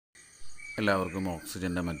എല്ലാവർക്കും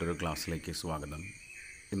ഓക്സിജൻ്റെ മറ്റൊരു ക്ലാസ്സിലേക്ക് സ്വാഗതം.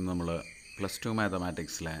 ഇന്ന് നമ്മൾ +2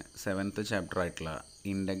 മാത്തമാറ്റിക്സിലെ 7th ചാപ്റ്റർ ആയിട്ടുള്ള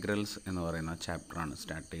ഇൻ്റഗ്രൽസ് എന്ന് പറയുന്ന ചാപ്റ്ററാണ്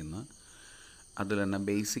സ്റ്റാർട്ട് ചെയ്യുന്നത്. അതിൽ തന്നെ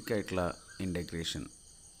ബേസിക് ആയിട്ടുള്ള ഇൻ്റഗ്രേഷൻ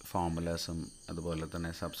ഫോർമുലാസും അതുപോലെ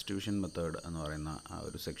തന്നെ സബ്സ്റ്റിറ്റ്യൂഷൻ മെത്തേഡ് എന്ന് പറയുന്ന ആ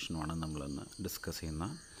ഒരു സെക്ഷനുമാണ് നമ്മളിന്ന് ഡിസ്കസ്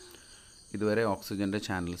ചെയ്യുന്നത്. ഇതുവരെ ഓക്സിജൻ്റെ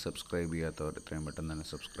ചാനൽ സബ്സ്ക്രൈബ് ചെയ്യാത്തവർ എത്രയും പെട്ടെന്ന് തന്നെ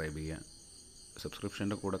സബ്സ്ക്രൈബ് ചെയ്യുക.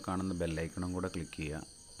 സബ്സ്ക്രിപ്ഷൻ്റെ കൂടെ കാണുന്ന ബെല്ലൈക്കണും കൂടെ ക്ലിക്ക് ചെയ്യുക.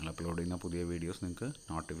 അപ്ലോഡ് ചെയ്യുന്ന പുതിയ വീഡിയോസ് നിങ്ങൾക്ക്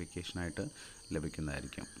നോട്ടിഫിക്കേഷനായിട്ട്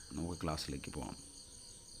ലഭിക്കുന്നതായിരിക്കും. നമുക്ക് ക്ലാസ്സിലേക്ക് പോകാം.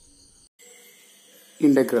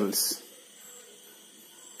 ഇൻ്റഗ്രൽസ്.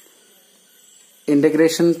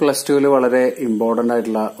 ഇൻ്റഗ്രേഷൻ +2 വളരെ ഇമ്പോർട്ടൻ്റ്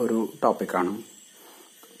ആയിട്ടുള്ള ഒരു ടോപ്പിക്കാണ്.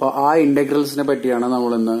 അപ്പോൾ ആ ഇൻ്റഗ്രൽസിനെ പറ്റിയാണ്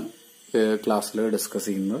നമ്മളിന്ന് ക്ലാസ്സിൽ ഡിസ്കസ്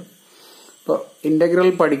ചെയ്യുന്നത്. അപ്പോൾ ഇൻ്റഗ്രൽ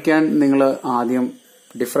പഠിക്കാൻ നിങ്ങൾ ആദ്യം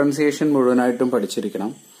ഡിഫറൻസിയേഷൻ മുഴുവനായിട്ടും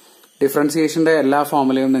പഠിച്ചിരിക്കണം. ഡിഫറൻസിയേഷൻ്റെ എല്ലാ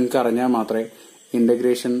ഫോർമുലയും നിങ്ങൾക്ക് അറിഞ്ഞാൽ മാത്രമേ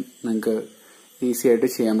ഇൻ്റഗ്രേഷൻ നിങ്ങൾക്ക് ഈസി ആയിട്ട്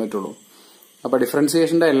ചെയ്യാൻ പറ്റുള്ളൂ. അപ്പോൾ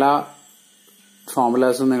ഡിഫറൻസിയേഷൻ്റെ എല്ലാ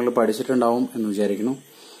ഫോർമുലാസും നിങ്ങൾ പഠിച്ചിട്ടുണ്ടാവും എന്ന് വിചാരിക്കുന്നു.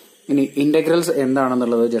 ഇനി ഇൻ്റഗ്രൽസ്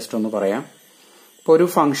എന്താണെന്നുള്ളത് ജസ്റ്റ് ഒന്ന് പറയാം. ഇപ്പോൾ ഒരു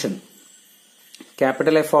ഫംഗ്ഷൻ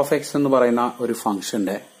F(x) എന്ന് പറയുന്ന ഒരു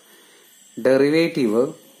ഫംഗ്ഷന്റെ ഡെറിവേറ്റീവ്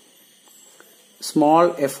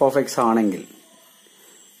f(x) ആണെങ്കിൽ,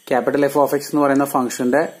 F(x) എന്ന് പറയുന്ന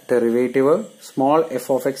ഫംഗ്ഷന്റെ ഡെറിവേറ്റീവ്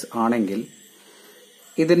f(x) ആണെങ്കിൽ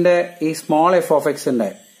ഇതിന്റെ ഈ f(x)ന്റെ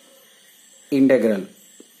ഇന്റഗ്രൽ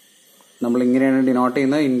നമ്മൾ ഇങ്ങനെയാണ് ഡിനോട്ട്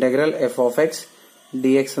ചെയ്യുന്നത്. ഇന്റഗ്രൽ f(x)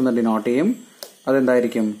 dx എന്ന് ഡിനോട്ട് ചെയ്യും.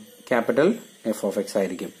 അതെന്തായിരിക്കും? F(x)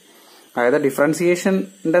 ആയിരിക്കും. അതായത്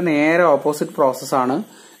ഡിഫറൻസിയേഷന്റെ നേരെ ഓപ്പോസിറ്റ് പ്രോസസ്സാണ്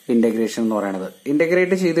ഇന്റഗ്രേഷൻ എന്ന് പറയുന്നത്.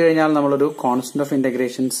 ഇന്റഗ്രേറ്റ് ചെയ്ത് കഴിഞ്ഞാൽ നമ്മളൊരു കോൺസ്റ്റന്റ് ഓഫ്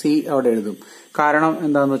ഇന്റഗ്രേഷൻ c അവിടെ എഴുതും. കാരണം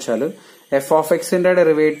എന്താണെന്ന് വെച്ചാൽ f(x)ന്റെ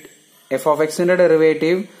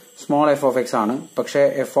ഡെറിവേറ്റീവ് f(x) ആണ്. പക്ഷെ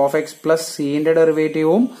f(x) പ്ലസ് സിന്റെ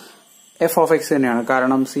ഡെറിവേറ്റീവും f(x) തന്നെയാണ്.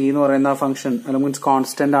 കാരണം c എന്ന് പറയുന്ന ഫംഗ്ഷൻ മീൻസ്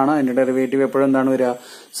കോൺസ്റ്റന്റ് ആണ്. അതിന്റെ ഡെറിവേറ്റീവ് എപ്പോഴും എന്താണ് വരിക?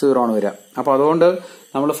 0 ആണ് വരിക. അപ്പൊ അതുകൊണ്ട്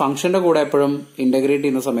നമ്മൾ ഫംഗ്ഷന്റെ കൂടെ എപ്പോഴും ഇന്റഗ്രേറ്റ്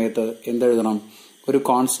ചെയ്യുന്ന സമയത്ത് എന്തെഴുതണം? ഒരു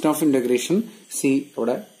കോൺസ്റ്റന്റ് ഓഫ് ഇന്റഗ്രേഷൻ c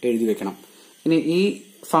ഇവിടെ എഴുതി വെക്കണം. ഇനി ഈ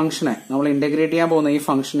ഫംഗ്ഷനെ നമ്മൾ ഇന്റഗ്രേറ്റ് ചെയ്യാൻ പോകുന്ന ഈ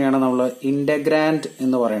ഫംഗ്ഷനെയാണ് നമ്മൾ ഇന്റഗ്രാൻഡ്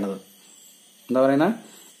എന്ന് പറയുന്നത്. എന്താ പറയുന്നത്?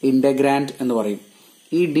 ഇന്റഗ്രാൻഡ് എന്ന് പറയും.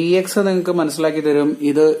 ഈ dx നിങ്ങൾക്ക് മനസ്സിലാക്കി തരും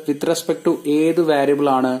ഇത് വിത്ത് റെസ്പെക്ട് ടു ഏത് വാരിയബിൾ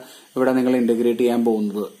ആണ് ഇവിടെ നിങ്ങൾ ഇന്റഗ്രേറ്റ് ചെയ്യാൻ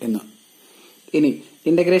പോകുന്നത് എന്ന്. ഇനി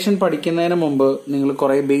ഇന്റഗ്രേഷൻ പഠിക്കുന്നതിന് മുമ്പ് നിങ്ങൾ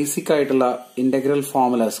കുറെ ബേസിക് ആയിട്ടുള്ള ഇന്റഗ്രൽ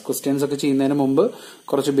ഫോർമുലാസ്, ക്വസ്റ്റ്യൻസ് ഒക്കെ ചെയ്യുന്നതിന് മുമ്പ്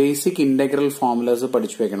കുറച്ച് ബേസിക് ഇന്റഗ്രൽ ഫോർമുലാസ്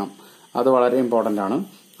പഠിച്ചു വെക്കണം. അത് വളരെ ഇമ്പോർട്ടന്റ് ആണ്.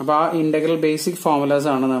 അപ്പൊ ആ ഇന്റഗ്രൽ ബേസിക് ഫോർമുലാസ്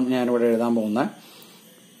ആണ് ഞാനിവിടെ എഴുതാൻ പോകുന്നത്.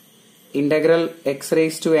 ഇന്റഗ്രൽ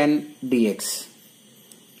x(n) dx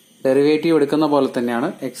ഡെറിവേറ്റീവ് എടുക്കുന്ന പോലെ തന്നെയാണ്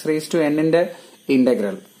x(n)ന്റെ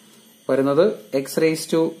ഇന്റഗ്രൽ വരുന്നത്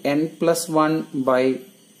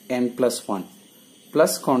x(n+1/n+1)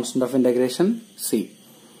 plus constant of integration c.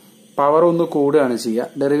 Power ഒന്ന് കൂടുകയാണ് ചെയ്യുക.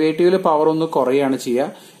 ഡെറിവേറ്റീവില് പവർ ഒന്ന് കുറയുകയാണ് ചെയ്യുക.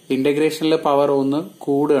 ഇന്റഗ്രേഷനിൽ പവർ ഒന്ന്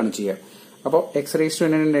കൂടുകയാണ് ചെയ്യുക. അപ്പോൾ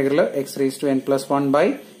x(n) integral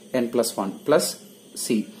x(n+1/n+1) plus c.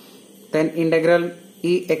 Then integral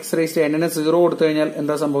ഈ x(n) 0 കൊടുത്തു കഴിഞ്ഞാൽ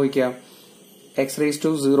എന്താ സംഭവിക്കുക?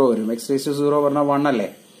 x(0) വരും. x(0) പറഞ്ഞാൽ 1 അല്ലേ?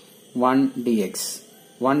 1 dx.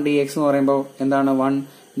 1 dx എന്ന് പറയുമ്പോൾ എന്താണ്? 1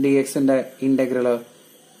 dxന്റെ ഇന്റഗ്രല്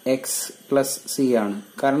x പ്ലസ് c ആണ്.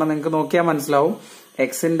 കാരണം നിങ്ങൾക്ക് നോക്കിയാൽ മനസ്സിലാവും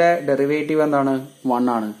എക്സിന്റെ ഡെറിവേറ്റീവ് എന്താണ്? 1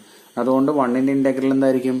 ആണ്. അതുകൊണ്ട് 1ന്റെ ഇന്റഗ്രൽ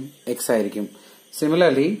എന്തായിരിക്കും? x ആയിരിക്കും.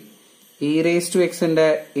 സിമിലർലി e(x)ന്റെ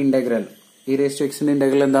ഇന്റഗ്രൽ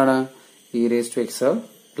എന്താണ്? e(x)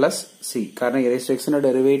 plus c. കാരണം e(x)ന്റെ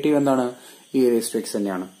ഡെറിവേറ്റീവ് എന്താണ്? e(x)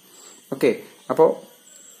 തന്നെയാണ്. ഓക്കെ. അപ്പോ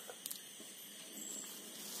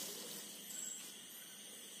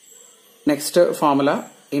next formula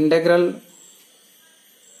integral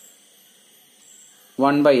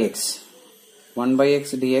 1/x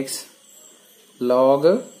dx log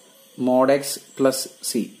mod x plus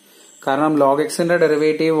c. കാരണം log xന്റെ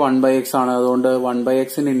ഡെറിവേറ്റീവ് 1/x ആണ്. അതുകൊണ്ട്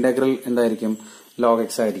 1/xന്റെ ഇന്റഗ്രൽ എന്തായിരിക്കും? log x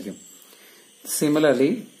ആയിരിക്കും.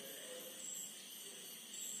 സിമിലർലി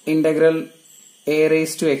ഇന്റഗ്രൽ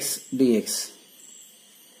a(x) dx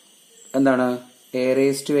എന്താണ്?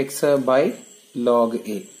 a(x)/log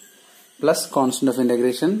a plus constant of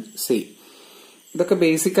integration c. ഇതൊക്കെ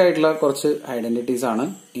ബേസിക് ആയിട്ടുള്ള കുറച്ച് ഐഡന്റിറ്റീസ് ആണ്.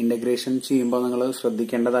 ഇന്റഗ്രേഷൻ ചെയ്യുമ്പോൾ നിങ്ങൾ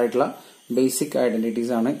ശ്രദ്ധിക്കേണ്ടതായിട്ടുള്ള ബേസിക്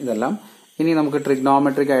ഐഡന്റിറ്റീസ് ആണ് ഇതെല്ലാം. ഇനി നമുക്ക്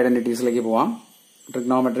ട്രിഗ്നോമെട്രിക് ഐഡന്റിറ്റീസിലേക്ക് പോവാം.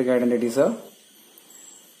 Trigonometric identities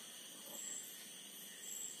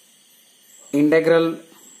integral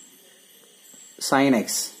sin x.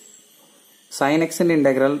 sin xന്റെ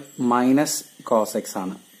integral minus cos x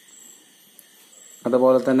ആണ്.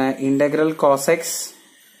 അതുപോലെ തന്നെ integral cos x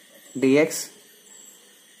dx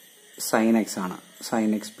sin x ആണ്.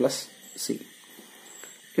 sin x plus c.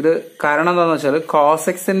 ഇത് കാരണം എന്താണെന്ന് വെച്ചാൽ കോസ്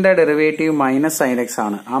എക്സിന്റെ ഡെറിവേറ്റീവ് മൈനസ് സൈൻ എക്സ്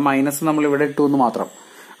ആണ്. ആ മൈനസ് നമ്മൾ ഇവിടെ ഇട്ടു എന്ന് മാത്രം.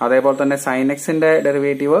 അതേപോലെ തന്നെ സൈൻ എക്സിന്റെ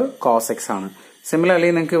ഡെറിവേറ്റീവ് കോസ് എക്സ് ആണ്. സിമിലർലി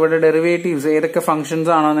നിങ്ങൾക്ക് ഇവിടെ ഡെറിവേറ്റീവ്സ് ഏതൊക്കെ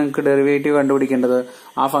ഫംഗ്ഷൻസ് ആണോ നിങ്ങൾക്ക് ഡെറിവേറ്റീവ് കണ്ടുപിടിക്കേണ്ടത്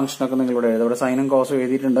ആ ഫംഗ്ഷനൊക്കെ നിങ്ങൾ ഇവിടെ എഴുതും. ഇവിടെ സൈനും കോസും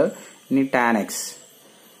എഴുതിയിട്ടുണ്ട്. ഇനി tan X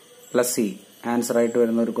plus C answer ആയിട്ട്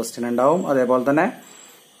വരുന്ന ഒരു ക്വസ്റ്റ്യൻ ഉണ്ടാവും. അതേപോലെ തന്നെ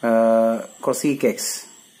കൊസീക് എക്സ്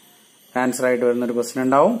ആൻസർ ആയിട്ട് വരുന്ന ഒരു ക്വസ്റ്റ്യൻ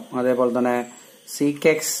ഉണ്ടാവും. അതേപോലെ തന്നെ സീക്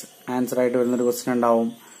എക്സ് ആൻസർ ആയിട്ട് വരുന്ന ഒരു ക്വസ്റ്റ്യൻ ഉണ്ടാവും.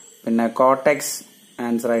 പിന്നെ കോട്ടെക്സ്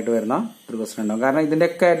ആൻസർ ആയിട്ട് വരുന്ന ഒരു ക്വസ്റ്റ്യൻ ഉണ്ടാവും. കാരണം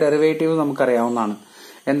ഇതിന്റെയൊക്കെ ഡെറിവേറ്റീവ് നമുക്കറിയാവുന്നതാണ്.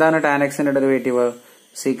 എന്താണ് ടാൻ എക്സിന്റെ ഡെറിവേറ്റീവ്?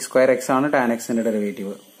 സീക് സ്ക്വയർ എക്സ് ആണ് ടാൻ എക്സിന്റെ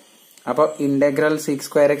ഡെറിവേറ്റീവ്. അപ്പൊ integral seek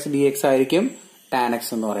square X D X ആയിരിക്കും ടാൻ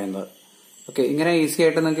എക്സ് എന്ന് പറയുന്നത്. ഓക്കെ, ഇങ്ങനെ ഈസി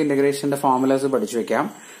ആയിട്ട് നിങ്ങൾക്ക് ഇന്റഗ്രേഷന്റെ ഫോർമുലാസ് പഠിച്ചു വെക്കാം.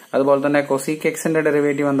 അതുപോലെ തന്നെ കൊസീക് എക്സിന്റെ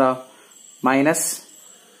ഡെറിവേറ്റീവ് എന്താ?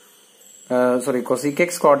 കൊസീക്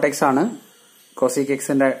എക്സ് കോട്ടെക്സ് ആണ് കൊസീക്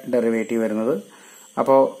എക്സിന്റെ ഡെറിവേറ്റീവ് വരുന്നത്.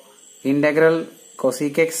 അപ്പോ integral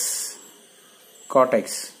cosec X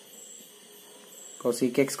cortex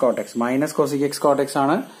minus cosec X cortex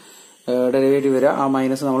ആണ് ഡെറിവേറ്റീവ് വരിക. ആ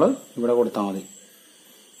മൈനസ് നമ്മൾ ഇവിടെ കൊടുത്താൽ മതി.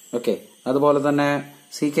 ഓക്കെ, അതുപോലെ തന്നെ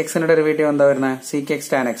സീക് എക്സിന്റെ ഡെറിവേറ്റീവ് എന്താ വരുന്നത്? സീക് എക്സ്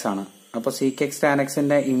ടാൻ എക്സ് ആണ്. അപ്പൊ സീക് എക്സ് ടാൻ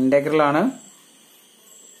എക്സിന്റെ ഇന്റഗ്രൽ ആണ്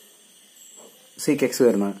സീക് എക്സ്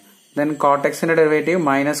വരുന്നത്. Then കോട്ടെക്സിന്റെ derivative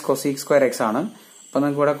minus cosec square X ആണ്. അപ്പൊ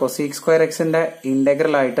നിങ്ങൾക്ക് ഇവിടെ കൊസീക് സ്ക്വയർ എക്സിന്റെ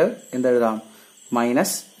ഇന്റഗ്രൽ ആയിട്ട് എന്തെഴുതാം?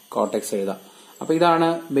 മൈനസ് കോട്ടെക്സ് എഴുതാം. അപ്പൊ ഇതാണ്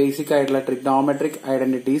ബേസിക് ആയിട്ടുള്ള ട്രിഗ്നോമെട്രിക്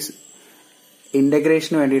ഐഡന്റിറ്റീസ്.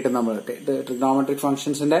 ഇന്റഗ്രേഷന് വേണ്ടിയിട്ട് നമ്മൾ ട്രിഗ്നോമെട്രിക്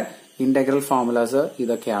ഫംഗ്ഷൻസിന്റെ ഇന്റഗ്രൽ ഫോർമുലാസ്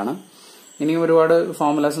ഇതൊക്കെയാണ്. ഇനിയും ഒരുപാട്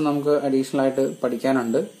ഫോർമുലാസ് നമുക്ക് അഡീഷണൽ ആയിട്ട്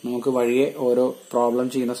പഠിക്കാനുണ്ട്. നമുക്ക് വഴിയെ ഓരോ പ്രോബ്ലം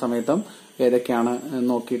ചെയ്യുന്ന സമയത്തും ഏതൊക്കെയാണ്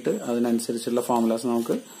നോക്കിയിട്ട് അതിനനുസരിച്ചുള്ള ഫോർമുലാസ്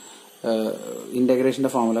നമുക്ക്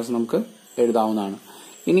ഇന്റഗ്രേഷന്റെ ഫോർമുലാസ് നമുക്ക് എഴുതാവുന്നതാണ്.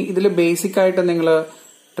 ഇനി ഇതിൽ ബേസിക് ആയിട്ട് നിങ്ങൾ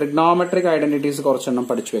ട്രിഗ്നോമെട്രിക് ഐഡന്റിറ്റീസ് കുറച്ചെണ്ണം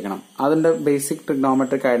പഠിച്ചു വെക്കണം. അതിന്റെ ബേസിക്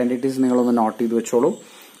ട്രിഗ്നോമെട്രിക് ഐഡന്റിറ്റീസ് നിങ്ങളൊന്ന് നോട്ട് ചെയ്ത് വെച്ചോളൂ.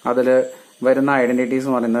 അതിൽ വരുന്ന ഐഡന്റിറ്റീസ്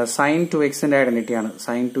എന്ന് പറയുന്നത് sign 2x ഐഡന്റിറ്റിയാണ്.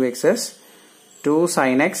 Sign 2x 2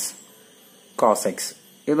 sign X cos X.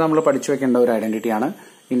 ഇത് നമ്മൾ പഠിച്ചു വെക്കേണ്ട ഒരു ഐഡന്റിറ്റിയാണ്.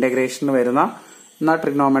 ഇന്റഗ്രേഷന് വരുന്ന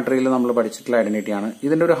ട്രിഗ്നോമെട്രിയിൽ നമ്മൾ പഠിച്ചിട്ടുള്ള ഐഡന്റിറ്റിയാണ്.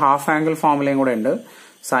 ഇതിന്റെ ഒരു ഹാഫ് ആംഗിൾ ഫോർമുലയും കൂടെ ഉണ്ട്.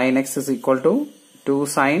 Sign X is equal to 2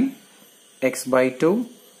 sign X by 2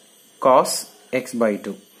 cos X by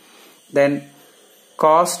 2. Then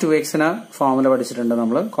cos 2x formula പഠിച്ചിട്ടുണ്ട്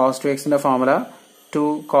നമ്മൾ. Cos 2x formula 2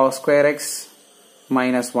 cos square X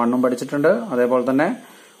minus 1 പഠിച്ചിട്ടുണ്ട്. അതേപോലെ തന്നെ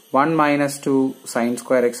 1 മൈനസ് 2 സൈൻ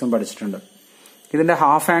സ്ക്വയർ എക്സും പഠിച്ചിട്ടുണ്ട്. ഇതിന്റെ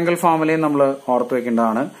ഹാഫ് ആംഗിൾ ഫോർമുലയും നമ്മൾ ഓർത്തു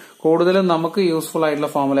വെക്കേണ്ടതാണ്. കൂടുതലും നമുക്ക് യൂസ്ഫുൾ ആയിട്ടുള്ള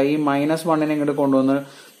ഫോർമുല ഈ -1 ഇങ്ങോട്ട് കൊണ്ടുവന്ന്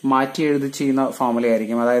മാറ്റി എഴുതി ചെയ്യുന്ന ഫോർമുല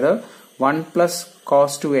ആയിരിക്കും. അതായത് 1 plus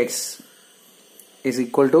cos 2x is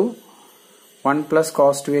equal to 1 plus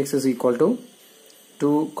cos 2x is equal to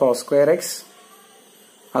 2 cos square x.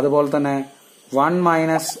 അതുപോലെ തന്നെ 1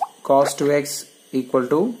 minus cos 2x equal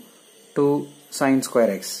to 2 sin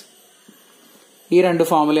square x. ഈ രണ്ട്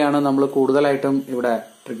ഫോർമുലയാണ് നമ്മൾ കൂടുതലായിട്ടും ഇവിടെ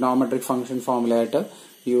ട്രിഗ്നോമെട്രിക് ഫംഗ്ഷൻ ഫോർമുല ആയിട്ട്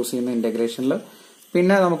യൂസ് ചെയ്യുന്ന ഇന്റഗ്രേഷനിൽ.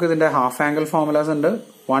 പിന്നെ നമുക്ക് ഇതിന്റെ ഹാഫ് ആംഗിൾ ഫോർമുലാസ് ഉണ്ട്.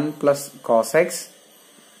 1 plus cos x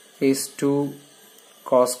is 2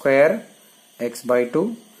 cos square x by 2.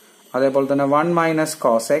 അതേപോലെ തന്നെ 1 minus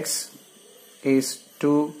cos x is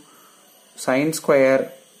 2 sin square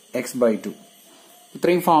x by 2.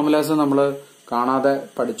 ഇത്രയും ഫോർമുലാസ് നമ്മൾ കാണാതെ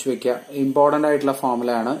പഠിച്ചു വെക്കുക. ഇമ്പോർട്ടന്റ് ആയിട്ടുള്ള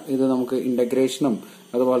ഫോർമുലയാണ് ഇത്. നമുക്ക് ഇന്റഗ്രേഷനും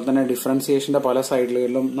അതുപോലെ തന്നെ ഡിഫറൻസിയേഷന്റെ പല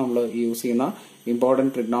സൈഡിലും നമ്മൾ യൂസ് ചെയ്യുന്ന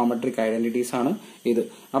ഇമ്പോർട്ടന്റ് ട്രിഗ്നോമെട്രിക് ഐഡന്റിറ്റീസ് ആണ് ഇത്.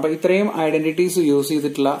 അപ്പൊ ഇത്രയും ഐഡന്റിറ്റീസ് യൂസ്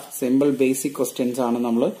ചെയ്തിട്ടുള്ള സിമ്പിൾ ബേസിക് ക്വസ്റ്റ്യൻസ് ആണ്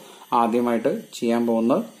നമ്മൾ ആദ്യമായിട്ട് ചെയ്യാൻ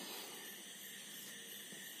പോകുന്നത്.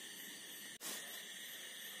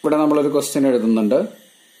 ഇവിടെ നമ്മളൊരു ക്വസ്റ്റ്യൻ എഴുതുന്നുണ്ട്.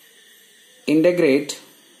 Integrate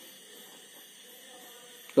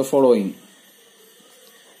the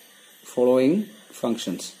following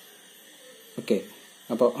functions. Okay,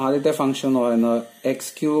 അപ്പോൾ ആദ്യത്തെ ഫംഗ്ഷൻ എന്ന് പറയുന്നത്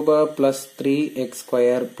x³ plus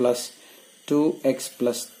 3x² plus 2x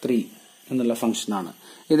plus 3 എന്നുള്ള ഫംഗ്ഷനാണ്.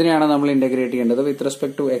 ഇതിനെയാണ് നമ്മൾ ഇന്റഗ്രേറ്റ് ചെയ്യേണ്ടത് വിത്ത്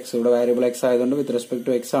റെസ്പെക്ട് ടു എക്സ്. ഇവിടെ വേരിയബിൾ എക്സ് ആയതുകൊണ്ട് വിത്ത് റെസ്പെക്ട്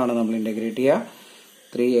ടു എക്സ് ആണ് നമ്മൾ ഇന്റഗ്രേറ്റ് ചെയ്യുക.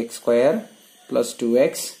 3x² plus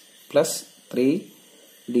 2x plus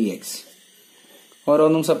 3dx.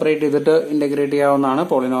 ഓരോന്നും സെപ്പറേറ്റ് ചെയ്തിട്ട് ഇന്റഗ്രേറ്റ് ചെയ്യാവുന്നതാണ്.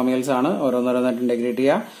 പോളിനോമിയൽസ് ആണ്. ഓരോന്നോരോന്നായിട്ട് ഇന്റഗ്രേറ്റ്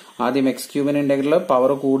ചെയ്യുക. ആദ്യം x³ ഇന്റഗ്രൽ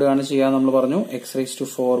പവർ കൂടുകയാണ് ചെയ്യുക നമ്മൾ പറഞ്ഞു.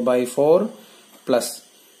 x⁴/4 പ്ലസ്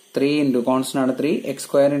 3 ഇൻറ്റു കോൺസ്റ്റന്റ് ആണ് 3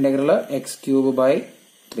 x² integral x³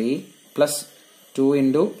 3 plus 2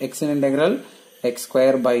 into എക്സിന് integral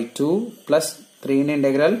x²/2 plus 3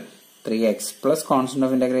 integral 3x plus constant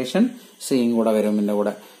of integration സിയും കൂടെ വരും ഇതിന്റെ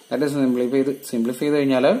കൂടെ. ദാറ്റ് ഇസ് സിംപ്ലിഫൈ ചെയ്ത്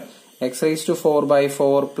കഴിഞ്ഞാൽ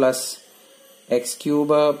x⁴/4 plus x³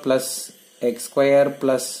 plus x²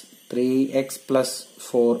 plus 3x plus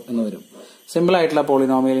 4 എന്ന് വരും. സിമ്പിൾ ആയിട്ടുള്ള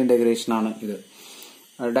പോളിനോമിയൽ ഇന്റഗ്രേഷൻ ആണ് ഇത്.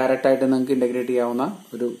 ഡയറക്റ്റ് ആയിട്ട് നിങ്ങൾക്ക് ഇന്റഗ്രേറ്റ് ചെയ്യാവുന്ന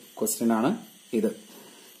ഒരു ക്വസ്റ്റ്യൻ ആണ് ഇത്.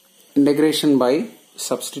 ഇന്റഗ്രേഷൻ ബൈ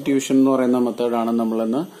സബ്സ്റ്റിറ്റ്യൂഷൻ എന്ന് പറയുന്ന മെത്തേഡാണ്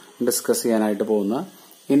നമ്മളിന്ന് ഡിസ്കസ് ചെയ്യാനായിട്ട് പോകുന്നത്.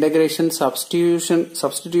 ഇന്റഗ്രേഷൻ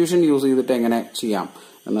സബ്സ്റ്റിറ്റ്യൂഷൻ യൂസ് ചെയ്തിട്ട് എങ്ങനെ ചെയ്യാം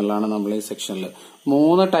എന്നുള്ളതാണ് നമ്മൾ ഈ സെക്ഷനിൽ.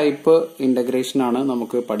 3 ടൈപ്പ് ഇന്റഗ്രേഷൻ ആണ്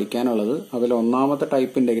നമുക്ക് പഠിക്കാനുള്ളത്. അതിൽ ഒന്നാമത്തെ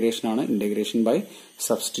ടൈപ്പ് ഇന്റഗ്രേഷൻ ആണ് ഇന്റഗ്രേഷൻ ബൈ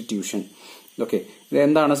സബ്സ്റ്റിറ്റ്യൂഷൻ. ഓക്കെ, ഇത്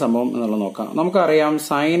എന്താണ് സംഭവം എന്നുള്ളത് നോക്കാം. നമുക്കറിയാം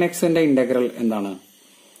സൈൻ എക്സിന്റെ ഇന്റഗ്രൽ എന്താണ്?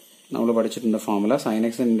 നമ്മൾ പഠിച്ചിട്ടുണ്ട് formula. Sign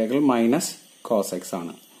X integral minus cos X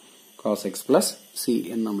ആണ്. കോസ് എക്സ് പ്ലസ് സി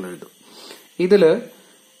എന്ന് നമ്മൾ എഴുതും. ഇതില്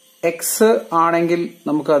എക്സ് ആണെങ്കിൽ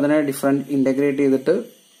നമുക്ക് അതിനെ ഡിഫറെന്റ് ഇന്റഗ്രേറ്റ് ചെയ്തിട്ട്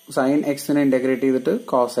സൈൻ എക്സിനെ ഇന്റഗ്രേറ്റ് ചെയ്തിട്ട്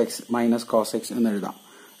cos X minus cos X എന്ന് എഴുതാം.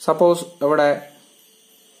 സപ്പോസ് ഇവിടെ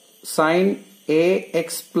sine A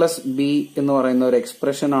X plus B എന്ന് പറയുന്ന ഒരു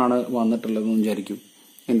എക്സ്പ്രഷൻ ആണ് വന്നിട്ടുള്ളതെന്ന് വിചാരിക്കും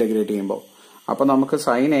ഇന്റഗ്രേറ്റ് ചെയ്യുമ്പോൾ. അപ്പൊ നമുക്ക്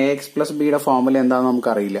സൈൻ എ എക്സ് പ്ലസ് ബിയുടെ ഫോർമുല എന്താണെന്ന്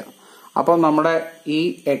നമുക്കറിയില്ല. അപ്പൊ നമ്മുടെ ഈ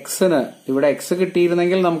എക്സിന് ഇവിടെ എക്സ്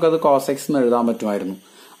കിട്ടിയിരുന്നെങ്കിൽ നമുക്കത് കോസ് എക്സ് എന്ന് എഴുതാൻ പറ്റുമായിരുന്നു.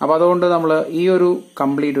 അപ്പൊ അതുകൊണ്ട് നമ്മൾ ഈ ഒരു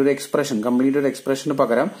കംപ്ലീറ്റ് ഒരു എക്സ്പ്രഷന്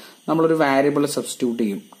പകരം നമ്മളൊരു വാരിയബിൾ സബ്സ്റ്റിറ്റ്യൂട്ട്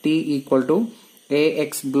ചെയ്യും. T equal to A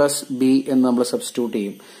X plus B എന്ന് നമ്മൾ സബ്സ്റ്റിറ്റ്യൂട്ട്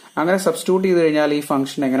ചെയ്യും. അങ്ങനെ സബ്സ്റ്റിറ്റ്യൂട്ട് ചെയ്ത് കഴിഞ്ഞാൽ ഈ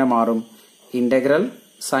ഫംഗ്ഷൻ എങ്ങനെ മാറും? ഇന്റഗ്രൽ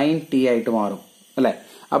സൈൻ ടി ആയിട്ട് മാറും അല്ലെ.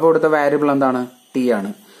 അപ്പൊ ഇവിടുത്തെ വാരിയബിൾ എന്താണ്? ടി ആണ്.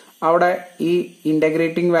 അവിടെ ഈ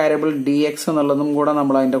ഇന്റഗ്രേറ്റിംഗ് വാരിയബിൾ ഡി എക്സ് എന്നുള്ളതും കൂടെ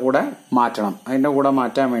നമ്മൾ അതിന്റെ കൂടെ മാറ്റണം. അതിന്റെ കൂടെ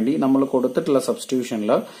മാറ്റാൻ വേണ്ടി നമ്മൾ കൊടുത്തിട്ടുള്ള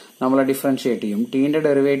സബ്സ്റ്റിറ്റ്യൂഷനിൽ നമ്മൾ ഡിഫറൻഷിയേറ്റ് ചെയ്യും. ടിന്റെ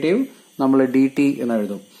ഡെറിവേറ്റീവ് നമ്മൾ ഡി ടി എന്ന്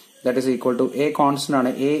എഴുതും. That is equal to A constant ആണ്.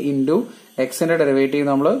 എ ഇൻറ്റു എക്സിന്റെ ഡെറിവേറ്റീവ്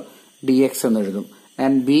നമ്മൾ ഡി എക്സ് എന്ന് എഴുതും.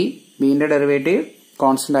 ആൻഡ് ബിന്റെ ഡെറിവേറ്റീവ്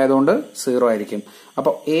കോൺസ്റ്റന്റ് ആയതുകൊണ്ട് 0 ആയിരിക്കും.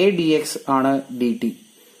 അപ്പൊ എ ഡി എക്സ് ആണ് ഡി ടി.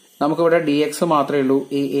 നമുക്കിവിടെ ഡി എക്സ് മാത്രമേ ഉള്ളൂ.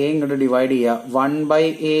 ഈ എ ഇങ്ങോട്ട് ഡിവൈഡ് ചെയ്യുക.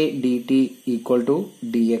 1/a dt equal to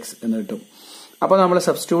D X എന്ന് കിട്ടും. അപ്പൊ നമ്മൾ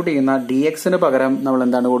സബ്സ്റ്റിറ്റ്യൂട്ട് ചെയ്യുന്ന ഡി എക്സിന് പകരം നമ്മൾ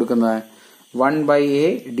എന്താണ് കൊടുക്കുന്നത്? 1/a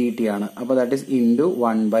dt ആണ്. അപ്പൊ that is into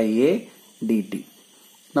 1/a dt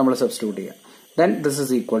നമ്മൾ സബ്സ്റ്റിറ്റ്യൂട്ട് ചെയ്യുക. Then this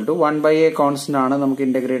is equal to 1/a constant ആണ്. നമുക്ക്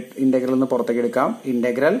ഇന്റഗ്രൽ നിന്ന് പുറത്തേക്ക് എടുക്കാം.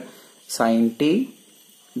 Integral sine t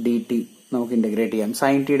D T നമുക്ക് ഇന്റഗ്രേറ്റ് ചെയ്യാം.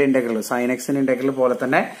 സൈൻ ടിയുടെ ഇന്റഗ്രൽ സൈൻ എക്സിന്റെ ഇന്റഗ്രൽ പോലെ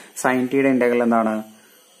തന്നെ സൈൻ ടിയുടെ ഇന്റഗ്രൽ എന്താണ്?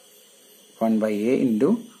 1/a into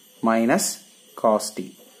minus cos T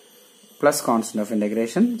plus constant of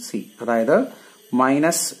integration C. അതായത്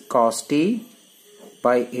minus cos T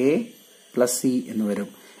by A plus C എന്ന് വരും.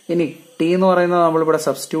 ഇനി ടി എന്ന് പറയുന്നത് നമ്മളിവിടെ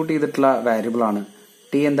സബ്സ്റ്റിറ്റ്യൂട്ട് ചെയ്തിട്ടുള്ള വാരിയബിൾ ആണ്.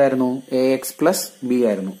 ടി എന്തായിരുന്നു? എ എക്സ് പ്ലസ് ബി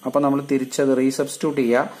ആയിരുന്നു. അപ്പൊ നമ്മൾ തിരിച്ചത് റീസബ്സ്റ്റിറ്റ്യൂട്ട്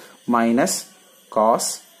ചെയ്യുക. Minus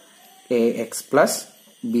cos A X plus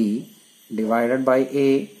B divided by A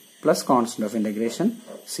plus constant of integration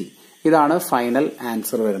C. ഇതാണ് ഫൈനൽ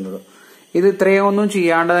ആൻസർ വരുന്നത്. ഇത് ഇത്രയും ഒന്നും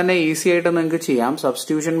ചെയ്യാണ്ട് തന്നെ ഈസി ആയിട്ട് നിങ്ങൾക്ക് ചെയ്യാം.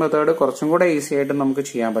 സബ്സ്റ്റിറ്റ്യൂഷൻ മെത്തേഡ് കുറച്ചും കൂടെ ഈസി ആയിട്ട് നമുക്ക്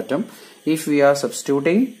ചെയ്യാൻ പറ്റും. If we R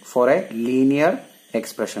substituting four A linear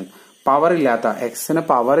expression, power ഇല്ലാത്ത എക്സിന്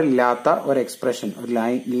പവർ ഇല്ലാത്ത ഒരു എക്സ്പ്രഷൻ, ഒരു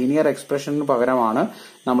ലീനിയർ എക്സ്പ്രഷന് പകരമാണ്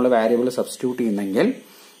നമ്മൾ വാരിയബിൾ സബ്സ്റ്റിറ്റ്യൂട്ട് ചെയ്യുന്നെങ്കിൽ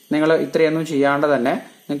നിങ്ങൾ ഇത്രയൊന്നും ചെയ്യാണ്ട് തന്നെ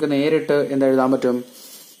നിങ്ങൾക്ക് നേരിട്ട് എന്തെഴുതാൻ പറ്റും?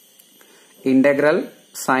 Integral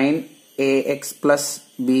sine A X plus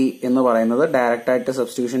B എന്ന് പറയുന്നത് ഡയറക്റ്റ് ആയിട്ട്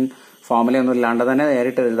സബ്സ്റ്റിറ്റ്യൂഷൻ ഫോർമുലയൊന്നും ഇല്ലാണ്ട് തന്നെ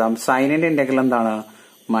നേരിട്ട് എഴുതാം. സൈനിന്റെ ഇന്റഗ്രൽ എന്താണ്?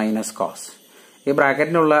 Minus cos. ഈ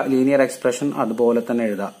ബ്രാക്കറ്റിനുള്ള ലീനിയർ എക്സ്പ്രഷൻ അതുപോലെ തന്നെ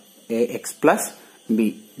എഴുതാം. A X plus B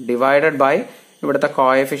divided by ഇവിടുത്തെ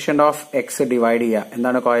കോഎഫിഷ്യന്റ് ഓഫ് എക്സ് ഡിവൈഡ് ചെയ്യുക.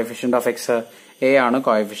 എന്താണ് കോഎഫിഷ്യന്റ് ഓഫ് എക്സ്? എ ആണ്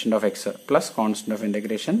coefficient of X plus constant of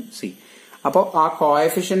integration C. അപ്പോൾ ആ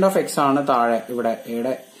കോഎഫിഷ്യന്റ് ഓഫ് എക്സ് ആണ് താഴെ ഇവിടെ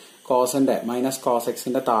എയുടെ കോസിന്റെ മൈനസ് കോസ്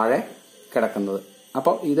എക്സിന്റെ താഴെ കിടക്കുന്നത്.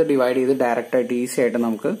 അപ്പോൾ ഇത് ഡിവൈഡ് ചെയ്ത് ഡയറക്റ്റ് ആയിട്ട് ഈസി ആയിട്ട്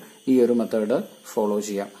നമുക്ക് ഈ ഒരു മെത്തേഡ് ഫോളോ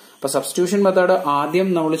ചെയ്യാം. അപ്പൊ സബ്സ്റ്റിറ്റ്യൂഷൻ മെത്തേഡ് ആദ്യം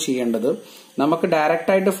നമ്മൾ ചെയ്യേണ്ടത് നമുക്ക്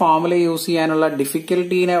ഡയറക്റ്റ് ആയിട്ട് ഫോർമുല യൂസ് ചെയ്യാനുള്ള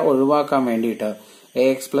ഡിഫിക്കൽട്ടീനെ ഒഴിവാക്കാൻ വേണ്ടിയിട്ട് എ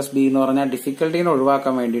എക്സ് പ്ലസ് ബി എന്ന് പറഞ്ഞാൽ ഡിഫിക്കൽട്ടീനെ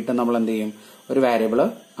ഒഴിവാക്കാൻ വേണ്ടിയിട്ട് നമ്മൾ എന്ത് ചെയ്യും? ഒരു വാരിയബിൾ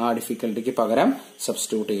ആ ഡിഫിക്കൽട്ടിക്ക് പകരം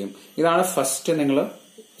സബ്സ്റ്റിറ്റ്യൂട്ട് ചെയ്യും. ഇതാണ് ഫസ്റ്റ് നിങ്ങൾ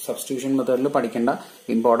സബ്സ്റ്റിറ്റ്യൂഷൻ മെത്തേഡിൽ പഠിക്കേണ്ട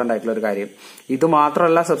ഇമ്പോർട്ടന്റ് ആയിട്ടുള്ള ഒരു കാര്യം. ഇത്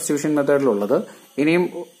മാത്രമല്ല സബ്സ്റ്റിറ്റ്യൂഷൻ മെത്തേഡിലുള്ളത്, ഇനിയും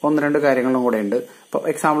 1-2 കാര്യങ്ങളും കൂടെ ഉണ്ട്. ഇപ്പൊ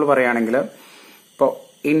എക്സാമ്പിൾ പറയുകയാണെങ്കിൽ ഇപ്പോ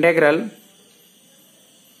integral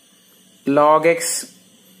log x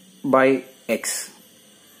by X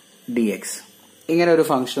D X ഇങ്ങനെ ഒരു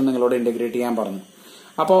ഫംഗ്ഷൻ നിങ്ങളോട് ഇന്റഗ്രേറ്റ് ചെയ്യാൻ പറഞ്ഞു.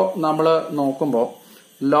 അപ്പോ നമ്മൾ നോക്കുമ്പോൾ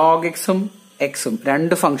log എക്സും എക്സും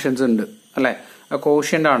 2 ഫംഗ്ഷൻസ് ഉണ്ട് അല്ലെ.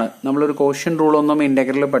 കോഷ്യന്റ് ആണ്. നമ്മളൊരു കോഷ്യന്റ് റൂൾ ഒന്നും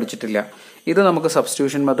ഇന്റഗ്രലിൽ പഠിച്ചിട്ടില്ല. ഇത് നമുക്ക്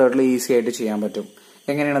സബ്സ്റ്റിറ്റ്യൂഷൻ മെത്തേഡിൽ ഈസി ആയിട്ട് ചെയ്യാൻ പറ്റും.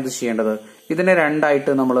 എങ്ങനെയാണ് അത് ചെയ്യേണ്ടത്? ഇതിനെ 2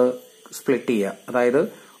 ആയിട്ട് നമ്മൾ സ്പ്ലിറ്റ് ചെയ്യുക. അതായത്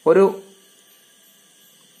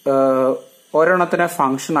ഒരെണ്ണത്തിനെ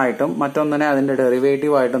ഫംഗ്ഷൻ ആയിട്ടും മറ്റൊന്നിനെ അതിന്റെ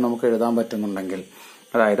ഡെറിവേറ്റീവ് ആയിട്ടും നമുക്ക് എഴുതാൻ പറ്റുന്നുണ്ടെങ്കിൽ,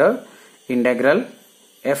 അതായത് integral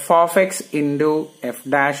F of X into F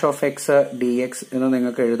dash of X D X എന്ന്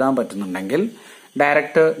നിങ്ങൾക്ക് എഴുതാൻ പറ്റുന്നുണ്ടെങ്കിൽ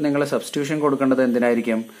ഡയറക്റ്റ് നിങ്ങൾ സബ്സ്റ്റിറ്റ്യൂഷൻ കൊടുക്കേണ്ടത്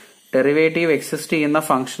എന്തിനായിരിക്കും? ഡെറിവേറ്റീവ് എക്സിസ്റ്റ് ചെയ്യുന്ന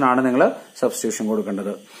ഫംഗ്ഷൻ ആണ് നിങ്ങൾ സബ്സ്റ്റിറ്റ്യൂഷൻ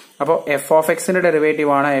കൊടുക്കേണ്ടത്. അപ്പോൾ എഫ് ഓഫ് എക്സിന്റെ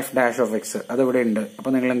ഡെറിവേറ്റീവ് ആണ് എഫ് ഡാഷ് ഓഫ് എക്സ്. അത് ഇവിടെ ഉണ്ട്. അപ്പൊ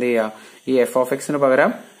നിങ്ങൾ എന്ത് ചെയ്യുക? ഈ എഫ് ഓഫ് എക്സിന്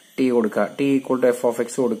പകരം ടി കൊടുക്കുക, T equal to F of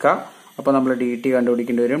X കൊടുക്കുക. അപ്പൊ നമ്മൾ ഡി ടി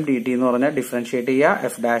കണ്ടുപിടിക്കേണ്ടി വരും. ഡി ടി എന്ന് പറഞ്ഞാൽ ഡിഫറൻഷിയേറ്റ് ചെയ്യുക,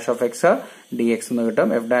 F dash of X D X എന്ന് കിട്ടും.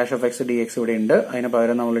 F dash of X D X ഇവിടെ ഉണ്ട്, അതിന്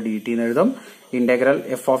പകരം നമ്മൾ ഡി ടി എന്ന് എഴുതും. ഇന്റഗ്രൽ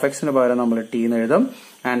എഫ് ഓഫ് എക്സിന് പകരം നമ്മൾ ടി എന്ന് എഴുതും.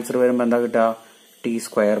 ആൻസർ വരുമ്പോൾ എന്താ കിട്ടുക? T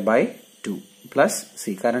square by 2 plus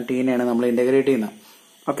C, കാരണം ടീനെയാണ് നമ്മൾ ഇന്റഗ്രേറ്റ് ചെയ്യുന്നത്.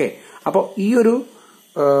 ഓക്കെ, അപ്പോൾ ഈ ഒരു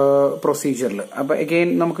പ്രൊസീജിയറിൽ അപ്പൊ അഗെയിൻ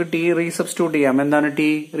നമുക്ക് ടി റീസബ്സ്റ്റിറ്റ്യൂട്ട് ചെയ്യാം. എന്താണ് ടി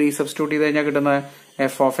റീസബ്സ്റ്റിറ്റ്യൂട്ട് ചെയ്ത് കഴിഞ്ഞാൽ കിട്ടുന്നത്?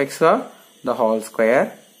 F of X the whole square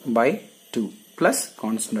by 2 plus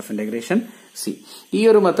constant of integration C. ഈ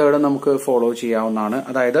ഒരു മെത്തേഡ് നമുക്ക് ഫോളോ ചെയ്യാവുന്നതാണ്.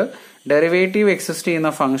 അതായത് ഡെറിവേറ്റീവ് എക്സിസ്റ്റ്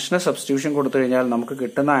ചെയ്യുന്ന ഫംഗ്ഷന് സബ്സ്റ്റിറ്റ്യൂഷൻ കൊടുത്തു കഴിഞ്ഞാൽ നമുക്ക്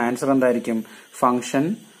കിട്ടുന്ന ആൻസർ എന്തായിരിക്കും?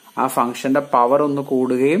 ആ ഫംഗ്ഷന്റെ പവർ ഒന്ന്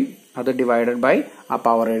കൂടുകയും അത് ഡിവൈഡഡ് ബൈ ആ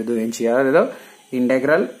പവർ എഴുതുകയും ചെയ്യുക. അതായത്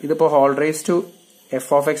ഇന്റഗ്രൽ ഇതിപ്പോ whole raise to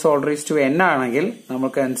F of X whole raise to N ആണെങ്കിൽ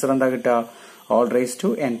നമുക്ക് ആൻസർ എന്താ കിട്ടുക? Whole raise to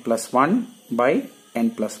N plus 1 by N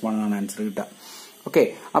plus 1 ആണ് ആൻസർ കിട്ടുക. ഓക്കെ,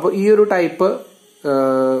 അപ്പൊ ഈ ഒരു ടൈപ്പ്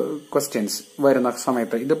ക്വസ്റ്റ്യൻസ് വരുന്ന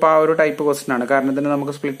സമയത്ത് ഇതിപ്പോ ആ ഒരു ടൈപ്പ് ക്വസ്റ്റ്യൻ ആണ്. കാരണം ഇതിന്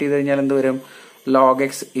നമുക്ക് സ്പ്ലിറ്റ് ചെയ്ത് കഴിഞ്ഞാൽ എന്ത് വരും? Log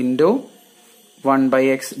X into 1 by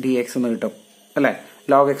X D X എന്ന് കിട്ടും അല്ലെ?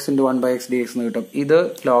 Log X into 1 by X D X എന്ന് കിട്ടും. ഇത്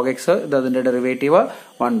ലോഗ് എക്സ്, ഇത് അതിന്റെ ഡെറിവേറ്റീവ്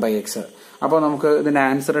 1 ബൈ എക്സ്. അപ്പൊ നമുക്ക് ഇതിന്റെ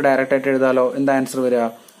ആൻസർ ഡയറക്റ്റ് ആയിട്ട് എഴുതാലോ. എന്താ ആൻസർ വരിക?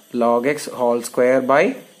 Log X whole square by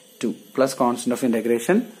 2 plus constant of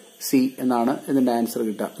integration C എന്നാണ് ഇതിന്റെ ആൻസർ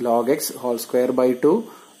കിട്ടുക. Log X whole square by 2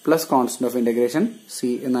 plus constant of integration C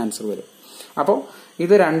എന്ന ആൻസർ വരും. അപ്പോൾ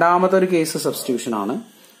ഇത് രണ്ടാമത്തെ ഒരു കേസ് സബ്സ്റ്റിറ്റ്യൂഷൻ ആണ്.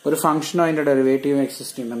 ഒരു ഫംഗ്ഷനോ അതിന്റെ ഡെറിവേറ്റീവ്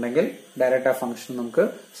എക്സിസ്റ്റ് ചെയ്യുന്നുണ്ടെങ്കിൽ ഡയറക്റ്റ് ആ ഫംഗ്ഷൻ നമുക്ക്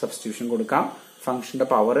സബ്സ്റ്റിറ്റ്യൂഷൻ കൊടുക്കാം. ഫംഗ്ഷന്റെ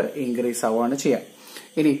പവർ ഇൻക്രീസ് ആവുകയാണ് ചെയ്യാം.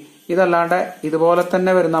 ഇനി ഇതല്ലാണ്ട് ഇതുപോലെ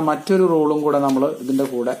തന്നെ വരുന്ന മറ്റൊരു റൂളും കൂടെ നമ്മൾ ഇതിന്റെ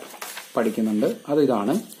കൂടെ പഠിക്കുന്നുണ്ട്. അത്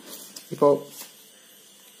ഇതാണ്. ഇപ്പോ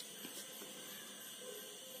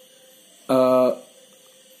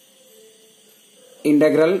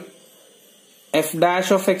integral F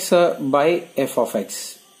dash of X by F of X,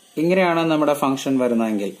 ഇങ്ങനെയാണ് നമ്മുടെ ഫംഗ്ഷൻ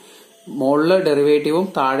വരുന്നതെങ്കിൽ, മുകളില് ഡെറിവേറ്റീവും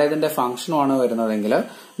താഴെ ഇതിന്റെ ഫംഗ്ഷനുമാണ് വരുന്നതെങ്കിൽ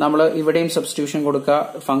നമ്മൾ ഇവിടെയും സബ്സ്റ്റിറ്റ്യൂഷൻ കൊടുക്കുക.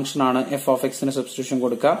 ഫംഗ്ഷനാണ് എഫ് ഓഫ് എക്സിന് സബ്സ്റ്റിറ്റ്യൂഷൻ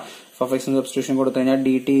കൊടുക്കുക. എഫ് ഓഫ് എക്സിന് സബ്സ്റ്റിറ്റ്യൂഷൻ കൊടുത്തു കഴിഞ്ഞാൽ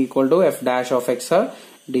D T equal to F dash of X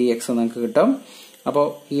D X നിങ്ങൾക്ക് കിട്ടും. അപ്പോൾ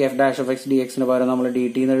ഈ F dash of X D എക്സിന് പകരം നമ്മൾ ഡി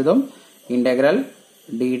ടി എന്ന് എഴുതും. Integral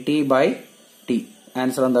D T by T,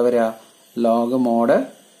 answer എന്താ വരിക? Log mode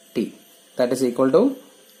T, that is equal to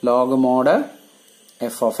log mode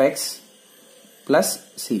F of X plus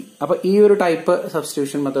C. അപ്പൊ ഈ ഒരു ടൈപ്പ്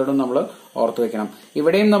സബ്സ്റ്റിറ്റ്യൂഷൻ മെത്തേഡും നമ്മൾ ഓർത്തു വെക്കണം.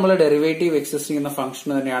 ഇവിടെയും നമ്മൾ ഡെറിവേറ്റീവ് എക്സിസ്റ്റ് ചെയ്യുന്ന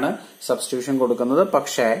ഫംഗ്ഷന് തന്നെയാണ് സബ്സ്റ്റിറ്റ്യൂഷൻ കൊടുക്കുന്നത്.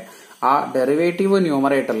 പക്ഷേ ആ ഡെറിവേറ്റീവ്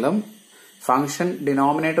ന്യൂമറേറ്ററിലും ഫംഗ്ഷൻ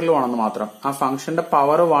ഡിനോമിനേറ്ററിലും ആണെന്ന് മാത്രം. ആ ഫംഗ്ഷന്റെ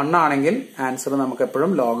പവർ 1 ആണെങ്കിൽ ആൻസർ നമുക്ക്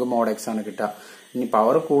എപ്പോഴും ലോഗ് മോഡ് എക്സ് ആണ് കിട്ടുക. ഇനി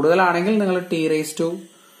പവർ കൂടുതലാണെങ്കിൽ നിങ്ങൾ ടി റേസ് ടു,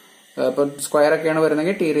 ഇപ്പൊ സ്ക്വയർ ഒക്കെയാണ്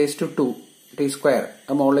വരുന്നെങ്കിൽ T raise to 2 T square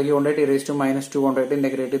മുകളിലേക്ക് കൊണ്ടുപോയി ടി റേസ് ടു -2 കൊണ്ടുപോയിട്ട്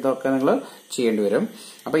ഇന്റഗ്രേറ്റ് ചെയ്തൊക്കെ നിങ്ങൾ ചെയ്യേണ്ടി വരും.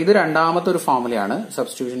 അപ്പൊ ഇത് രണ്ടാമത്തെ ഒരു ഫോർമുലയാണ്.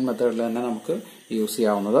 സബ്സ്റ്റിറ്റ്യൂഷൻ മെത്തേഡിൽ തന്നെ നമുക്ക് use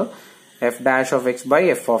ചെയ്യാവുന്നത്. F dash of X by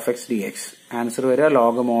F of X D X, answer വരിക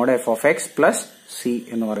log mode F of X plus C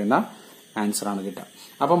എന്ന് പറയുന്ന ആൻസർ ആണ് കിട്ടുക.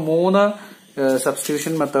 അപ്പൊ 3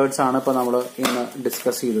 സബ്സ്റ്റിറ്റ്യൂഷൻ മെത്തേഡ്സ് ആണ് ഇപ്പൊ നമ്മൾ ഇന്ന്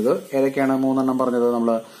ഡിസ്കസ് ചെയ്തത്. ഏതൊക്കെയാണ് 3 പറഞ്ഞത്?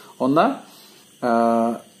 നമ്മൾ ഒന്ന്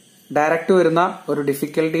ഡയറക്റ്റ് വരുന്ന ഒരു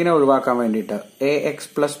ഡിഫിക്കൽട്ടീനെ ഒഴിവാക്കാൻ വേണ്ടിയിട്ട് എ എക്സ്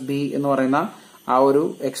പ്ലസ് ബി എന്ന് പറയുന്ന ആ ഒരു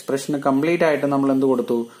എക്സ്പ്രഷന് കംപ്ലീറ്റ് ആയിട്ട് നമ്മൾ എന്ത്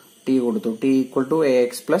കൊടുത്തു? ടി കൊടുത്തു. T equal to A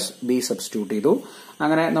X plus B substitute ചെയ്തു.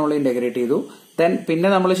 അങ്ങനെ നമ്മൾ ഇന്റഗ്രേറ്റ് ചെയ്തു. ദെൻ പിന്നെ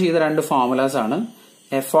നമ്മൾ ചെയ്ത 2 ഫോർമുലാസ് ആണ്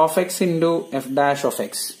F of X into F dash of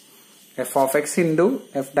X, F of X into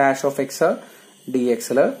F dash of X D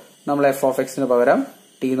XL നമ്മൾ എഫ് ഓഫ് എക്സിന് പകരം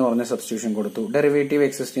ടി എന്ന് പറഞ്ഞ സബ്സ്റ്റിറ്റ്യൂഷൻ കൊടുത്തു. ഡെറിവേറ്റീവ്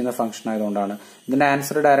എക്സിസ്റ്റ് ചെയ്യുന്ന ഫംഗ്ഷൻ ആയതുകൊണ്ടാണ്. ഇതിന്റെ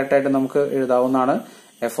ആൻസർ ഡയറക്റ്റ് ആയിട്ട് നമുക്ക് എഴുതാവുന്നതാണ്.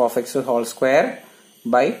 F of X whole square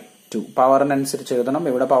by 2. പവറിനനുസരിച്ച് എഴുതണം.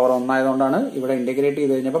 ഇവിടെ പവർ 1 ആയതുകൊണ്ടാണ് ഇവിടെ ഇന്റഗ്രേറ്റ്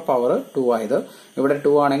ചെയ്ത് കഴിഞ്ഞപ്പോൾ പവർ 2 ആയത്. ഇവിടെ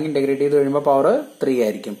 2 ആണെങ്കിൽ ഇന്റഗ്രേറ്റ് ചെയ്ത് കഴിയുമ്പോൾ പവർ 3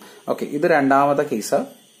 ആയിരിക്കും. ഓക്കെ, ഇത് രണ്ടാമത്തെ case.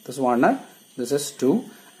 This 1, this is 2.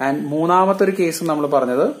 And മൂന്നാമത്തെ ഒരു കേസ് നമ്മൾ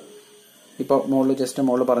പറഞ്ഞത് ഇപ്പൊ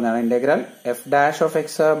മുകളിൽ പറഞ്ഞാണ് integral F dash of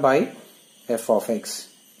X by F of X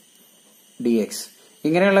D X.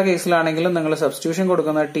 ഇങ്ങനെയുള്ള കേസിലാണെങ്കിലും നിങ്ങൾ സബ്സ്റ്റിറ്റ്യൂഷൻ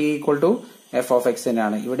കൊടുക്കുന്ന T equal to F of X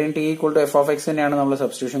തന്നെയാണ്. ഇവിടെയും T equal to F of X തന്നെയാണ് നമ്മൾ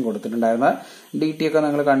സബ്സ്റ്റിറ്റ്യൂഷൻ കൊടുത്തിട്ടുണ്ടായിരുന്നത്. ഡി ടി ഒക്കെ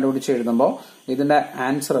നിങ്ങൾ കണ്ടുപിടിച്ച് എഴുതുമ്പോൾ ഇതിന്റെ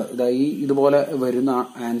ആൻസർ ഇതുപോലെ വരുന്ന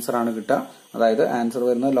ആൻസർ ആണ് കിട്ടുക. അതായത് ആൻസർ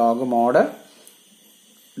വരുന്നത് ലോഗ് മോഡ്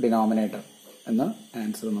ഡിനോമിനേറ്റർ എന്ന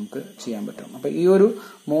ആൻസർ നമുക്ക് ചെയ്യാൻ പറ്റും. അപ്പൊ ഈ ഒരു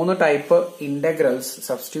 3 ടൈപ്പ് ഇന്റഗ്രൽസ്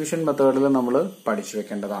സബ്സ്റ്റിറ്റ്യൂഷൻ മെത്തേഡിൽ നമ്മൾ പഠിച്ചു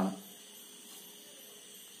വെക്കേണ്ടതാണ്.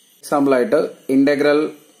 എക്സാമ്പിൾ ആയിട്ട് integral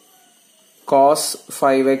cos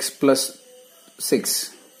 5x plus 6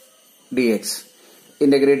 dx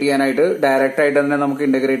integrate ചെയ്യാനായിട്ട് ഡയറക്റ്റ് ആയിട്ട് തന്നെ നമുക്ക്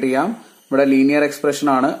ഇന്റഗ്രേറ്റ് ചെയ്യാം. ഇവിടെ ലീനിയർ എക്സ്പ്രഷൻ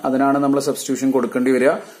ആണ്, അതിനാണ് നമ്മൾ സബ്സ്റ്റിറ്റ്യൂഷൻ കൊടുക്കേണ്ടി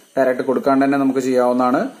വരിക. ഡയറക്റ്റ് കൊടുക്കാണ്ട് തന്നെ നമുക്ക്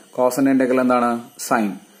ചെയ്യാവുന്നതാണ്. കോസിന്റെ ഇന്റഗ്രൽ എന്താണ്?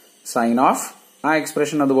 സൈൻ ഓഫ് ആ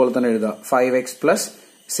എക്സ്പ്രഷൻ അതുപോലെ തന്നെ എഴുതുക. 5x plus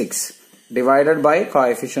 6 divided by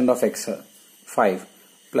coefficient of x 5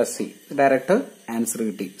 plus c. Direct answer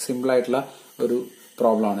കിട്ടി. സിമ്പിൾ ആയിട്ടുള്ള ഒരു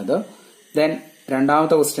പ്രോബ്ലം ആണിത്. ദെൻ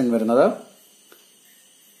രണ്ടാമത്തെ ക്വസ്റ്റ്യൻ വരുന്നത്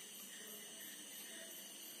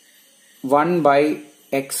 1 by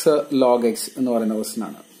x log x എന്ന് പറയുന്ന ക്വസ്റ്റ്യൻ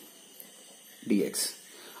ആണ്, dx.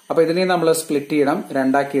 അപ്പൊ ഇതിനെ നമ്മൾ സ്പ്ലിറ്റ് ചെയ്യണം,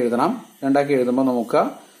 രണ്ടാക്കി എഴുതണം. രണ്ടാക്കി എഴുതുമ്പോൾ നമുക്ക്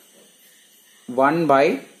 1 by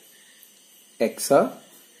x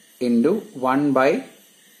into 1 by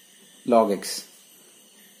log x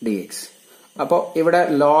dx. അപ്പോൾ ഇവിടെ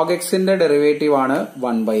log x ന്റെ ഡെറിവേറ്റീവ് ആണ്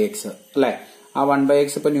 1 by x അല്ലെ. ആ 1 by x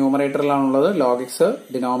ഇപ്പൊ ന്യൂമറേറ്ററിലാണുള്ളത്, log x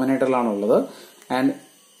ഡിനോമിനേറ്ററിലാണുള്ളത്. And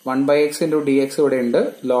 1 by x into dx ഇവിടെ ഉണ്ട്,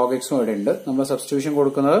 log x ഇവിടെ ഉണ്ട്. നമ്മൾ സബ്സ്റ്റിറ്റ്യൂഷൻ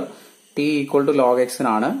കൊടുക്കുന്നത് t equal to log x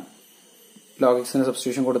നാണ്. log x ന്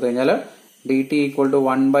സബ്സ്റ്റിറ്റ്യൂഷൻ കൊടുത്തു കഴിഞ്ഞാൽ dt equal to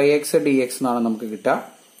 1 by x dx എന്നാണ് നമുക്ക് കിട്ടുക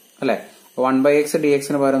അല്ലെ. 1 by x dx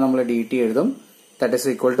ന് പകരം നമ്മൾ dt എഴുതും. That is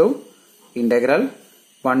equal to integral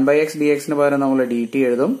 1 by x dx ന് പകരം നമ്മൾ dt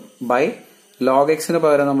എഴുതും ബൈ log x ന്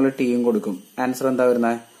പകരം നമ്മൾ t യും കൊടുക്കും. ആൻസർ എന്താ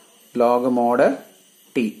വരുന്നത്? log mod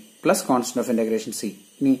t plus constant of integration c.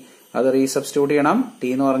 ഇനി അത് റീസബ്സ്റ്റിറ്റ്യൂട്ട് ചെയ്യണം.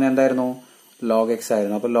 t എന്ന് പറഞ്ഞാൽ എന്തായിരുന്നു? log x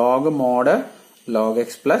ആയിരുന്നു. അപ്പൊ log mod log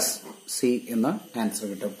x plus c എന്ന് ആൻസർ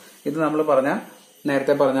കിട്ടും. ഇത് നമ്മൾ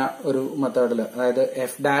നേരത്തെ പറഞ്ഞ ഒരു മെത്തേഡിൽ, അതായത്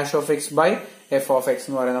f dash of x by f of x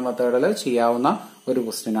എന്ന് പറയുന്ന മെത്തേഡിൽ ചെയ്യാവുന്ന ഒരു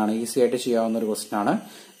ക്വസ്റ്റ്യൻ ആണ്, ഈസി ആയിട്ട് ചെയ്യാവുന്ന ഒരു ക്വസ്റ്റ്യൻ ആണ്.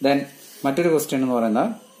 ദെൻ മറ്റൊരു ക്വസ്റ്റ്യൻ എന്ന് പറയുന്നത്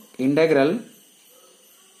ഇന്റഗ്രൽ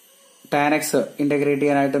tan x ഇന്റഗ്രേറ്റ്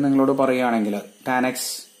ചെയ്യാനായിട്ട് നിങ്ങളോട് പറയുകയാണെങ്കിൽ, tan x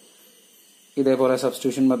ഇതേപോലെ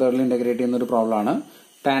സബ്സ്റ്റിറ്റ്യൂഷൻ മെത്തേഡിൽ ഇന്റഗ്രേറ്റ് ചെയ്യുന്ന ഒരു പ്രോബ്ലം ആണ്.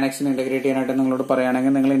 tan x ഇന്റഗ്രേറ്റ് ചെയ്യാനായിട്ട് നിങ്ങളോട്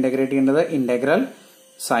പറയുകയാണെങ്കിൽ നിങ്ങൾ ഇന്റഗ്രേറ്റ് ചെയ്യേണ്ടത് integral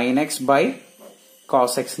sin x by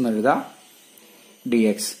cos x എന്ന് എഴുതാം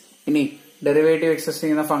dx. ഇനി ഡെറിവേറ്റീവ് എക്സിസ്റ്റ്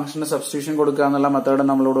ചെയ്യുന്ന ഫംഗ്ഷന് സബ്സ്റ്റിറ്റ്യൂഷൻ കൊടുക്കുക എന്നുള്ള മെത്തേഡ്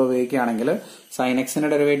നമ്മളോട് ഉപയോഗിക്കുകയാണെങ്കിൽ sin x ന്റെ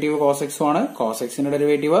ഡെറിവേറ്റീവ് cos x ആണ്, cos x ന്റെ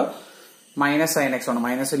ഡെറിവേറ്റീവ് മൈനസ് sin x ആണ്.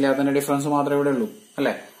 മൈനസ് ഇല്ലാത്തതിന്റെ ഡിഫറൻസ് മാത്രമേ ഇവിടെ ഉള്ളൂ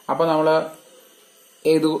അല്ലെ. അപ്പൊ നമ്മള്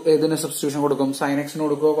ഏതിന് സബ്സ്റ്റിറ്റ്യൂഷൻ കൊടുക്കും? sin x ന്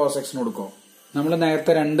കൊടുക്കുമോ cos x ന് കൊടുക്കുമോ? നമ്മൾ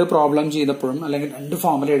നേരത്തെ രണ്ട് പ്രോബ്ലം ചെയ്തപ്പോഴും അല്ലെങ്കിൽ രണ്ട്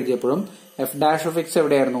ഫോമിൽ എഴുതിയപ്പോഴും എഫ് ഡാഷ് ഓഫ് എക്സ്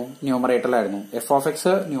എവിടെയായിരുന്നു? ന്യൂമറേറ്ററിലായിരുന്നു. എഫ് ഓഫ്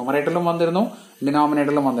എക്സ് ന്യൂമറേറ്ററിലും വന്നിരുന്നു,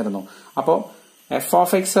 ഡിനോമിനേറ്ററിലും വന്നിരുന്നു. അപ്പോ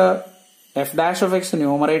എഫ് ഡാഷ് ഓഫ് എക്സ്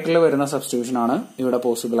ന്യൂമറേറ്ററിൽ വരുന്ന സബ്സ്റ്റിറ്റ്യൂഷൻ ആണ് ഇവിടെ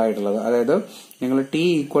പോസിബിൾ ആയിട്ടുള്ളത്. അതായത് നിങ്ങൾ T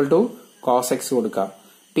equal to cos X കൊടുക്കുക.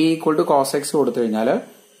 T equal to cos X കൊടുത്തു കഴിഞ്ഞാൽ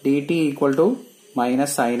D T equal to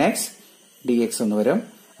minus sign X D X എന്ന് വരും.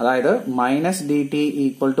 അതായത് minus D T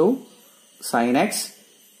equal to sign X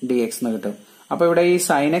D X എന്ന് കിട്ടും. അപ്പൊ ഇവിടെ ഈ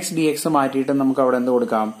സൈൻ എക്സ് ഡി എക്സ് മാറ്റിയിട്ട് നമുക്ക് അവിടെ എന്ത്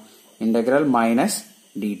കൊടുക്കാം? Integral minus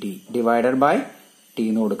D T divided by T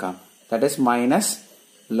എന്ന് കൊടുക്കാം. That is minus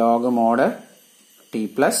log mode T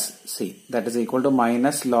plus C. That is equal to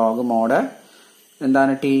minus log mode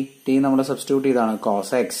എന്താണ് ടി? ടി നമ്മൾ സബ്സ്റ്റിറ്റ്യൂട്ട് ചെയ്താണ്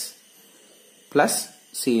കോസ് എക്സ് പ്ലസ്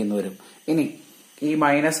സി എന്ന് വരും. ഇനി ഈ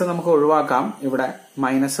മൈനസ് നമുക്ക് ഒഴിവാക്കാം. ഇവിടെ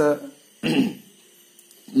മൈനസ്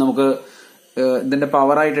നമുക്ക് ഇതിന്റെ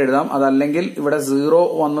പവർ ആയിട്ട് എഴുതാം. അതല്ലെങ്കിൽ ഇവിടെ 0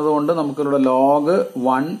 വന്നതുകൊണ്ട് നമുക്കിവിടെ log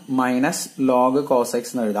 1 minus log cos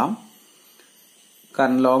X എന്ന് എഴുതാം.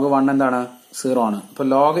 കാരണം ലോഗ് 1 എന്താണ്? 0 ആണ്. അപ്പൊ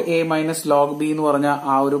log A minus log B എന്ന് പറഞ്ഞ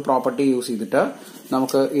ആ ഒരു പ്രോപ്പർട്ടി യൂസ് ചെയ്തിട്ട്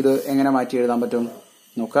നമുക്ക് ഇത് എങ്ങനെ മാറ്റി എഴുതാൻ പറ്റും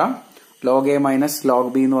നോക്കാം. Log A minus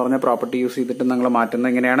log B എന്ന് പറഞ്ഞ പ്രോപ്പർട്ടി യൂസ് ചെയ്തിട്ട് നിങ്ങൾ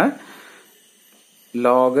മാറ്റുന്നത് എങ്ങനെയാണ്?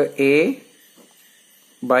 Log A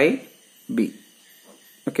by B,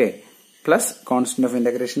 okay, plus constant of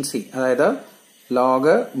integration C. അതായത്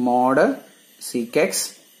log mode seek X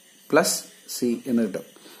plus C എന്ന് കിട്ടും.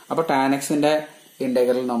 അപ്പൊ ടാൻ എക്സിന്റെ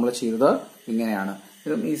ഇന്റഗ്രൽ നമ്മൾ ചെയ്തത് ഇങ്ങനെയാണ്.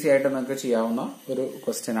 ഇതും ഈസി ആയിട്ട് നമുക്ക് ചെയ്യാവുന്ന ഒരു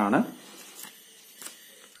ക്വസ്റ്റ്യൻ ആണ്.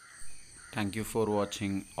 Thank you for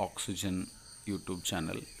watching oxygen YouTube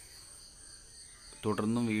channel.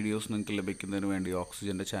 തുടർന്നും വീഡിയോസ് നിങ്ങൾക്ക് ലഭിക്കുന്നതിന് വേണ്ടി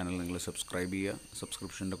ഓക്സിജന്റെ ചാനൽ നിങ്ങൾ സബ്സ്ക്രൈബ് ചെയ്യുക.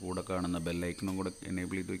 സബ്സ്ക്രിപ്ഷന്റെ കൂടെ കാണുന്ന ബെല്ലൈക്കണും കൂടെ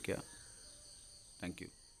എനേബിൾ ചെയ്ത് വയ്ക്കുക. Thank you.